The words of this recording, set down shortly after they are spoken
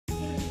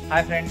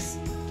Hi friends,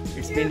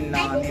 it's been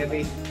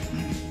nearly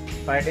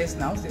 5 days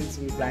now since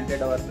we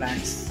planted our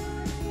plants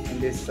in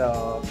this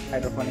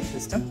hydroponic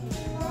system.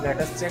 Let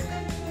us check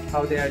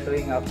how they are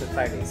doing after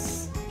 5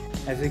 days.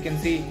 As you can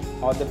see,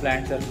 all the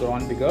plants have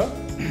grown bigger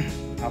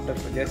after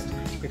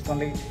it's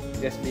only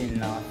just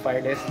been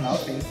 5 days now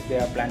since they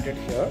are planted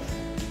here.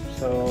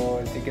 So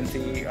as you can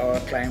see, our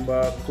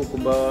climber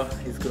cucumber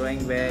is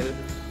growing well,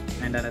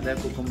 and another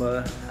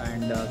cucumber,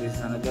 and this is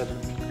another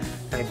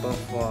type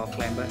of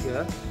climber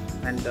here,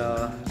 and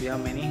we have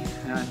many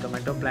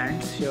tomato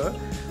plants here,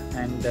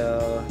 and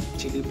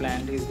chili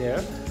plant is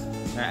there.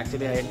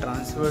 Actually I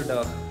transferred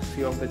a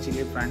few of the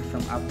chili plants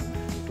from up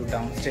to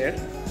downstairs.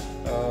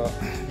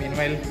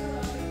 Meanwhile,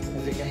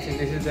 as you can see,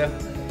 this is the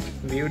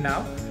view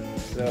now.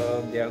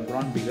 So they have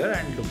grown bigger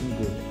and looking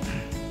good.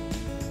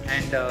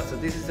 And so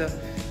this is a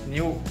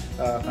new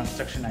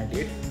construction I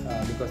did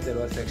because there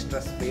was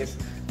extra space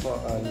for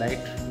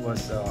light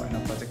was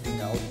projecting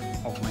out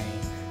of my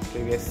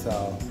previous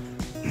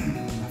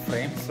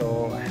frame.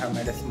 So I have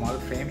made a small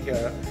frame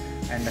here,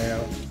 and I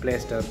have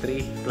placed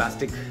 3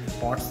 plastic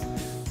pots.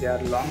 They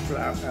are long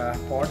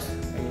pots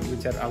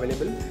which are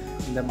available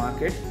in the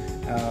market.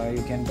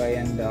 You can buy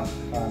and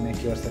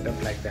make your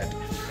setup like that.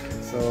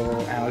 So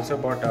I also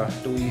bought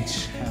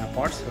 2-inch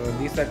pots. So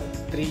these are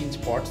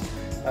 3-inch pots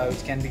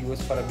which can be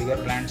used for a bigger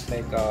plants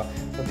like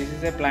so this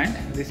is a plant.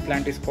 This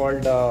plant is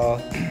called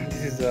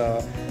this is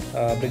a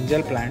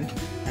brinjal plant,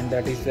 and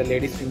that is the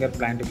lady's finger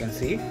plant, you can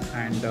see.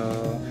 And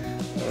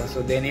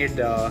so they need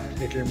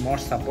little more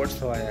support,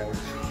 so I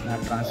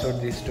have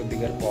transferred this to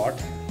bigger pot.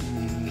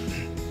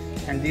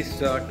 And these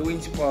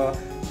 2-inch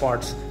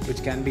pots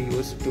which can be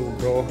used to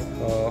grow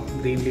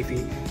green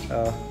leafy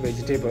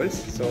vegetables.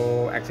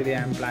 So actually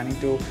I am planning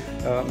to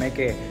make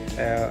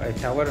a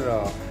tower,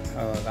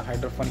 the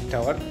hydroponic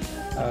tower.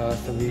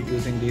 So we are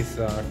using these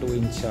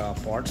 2-inch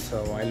pots.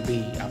 So I'll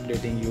be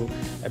updating you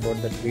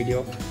about that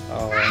video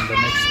in the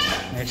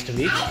next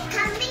week.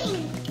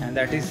 And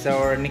that is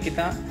our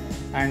Nikita.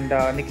 And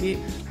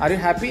Nikki, are you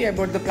happy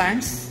about the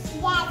plants?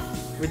 Yes.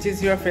 Which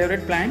is your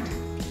favorite plant?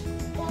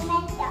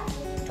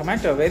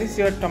 Tomato. Where is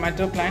your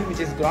tomato plant which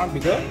is grown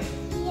bigger?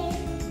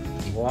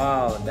 Yes.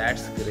 Wow,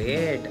 that's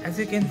great. As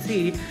you can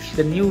see,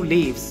 the new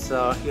leaves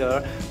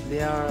here,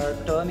 they are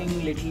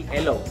turning little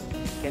yellow.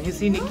 Can you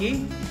see,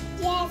 Nikki?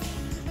 Yes.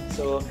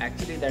 So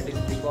actually that is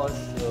because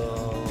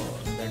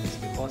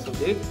of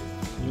the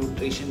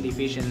nutrition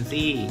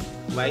deficiency.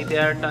 Why they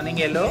are turning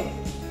yellow?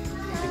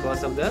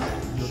 Because of the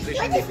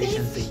nutrition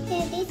deficiency.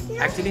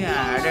 Actually I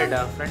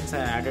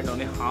added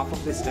only half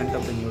of the strength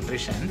of the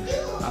nutrition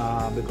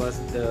because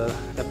the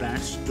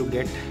plants to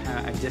get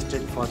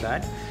adjusted for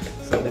that.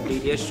 So the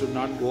TDS should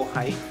not go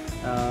high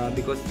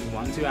because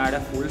once you add a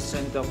full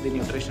strength of the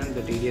nutrition,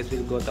 the TDS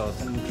will go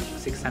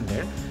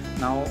 1600.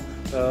 Now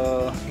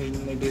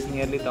it is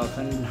nearly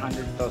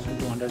 1100,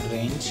 1200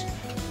 range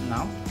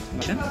now.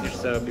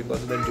 It's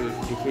because of the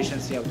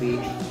deficiency of the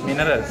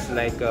minerals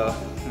like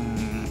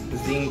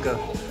zinc,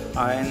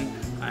 iron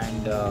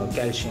and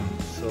calcium.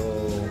 So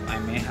I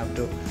may have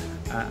to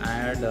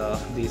add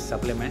these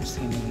supplements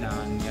in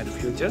near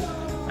future,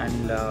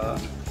 and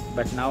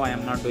but now I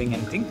am not doing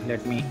anything.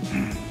 Let me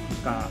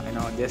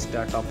just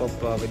top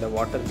up with the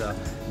water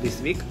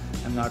this week.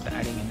 I'm not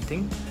adding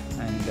anything,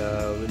 and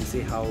we'll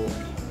see how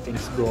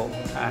things go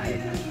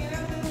ahead.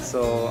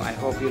 So I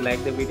hope you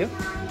like the video.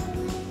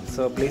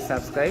 So please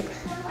subscribe.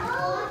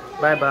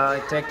 Bye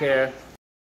bye, take care.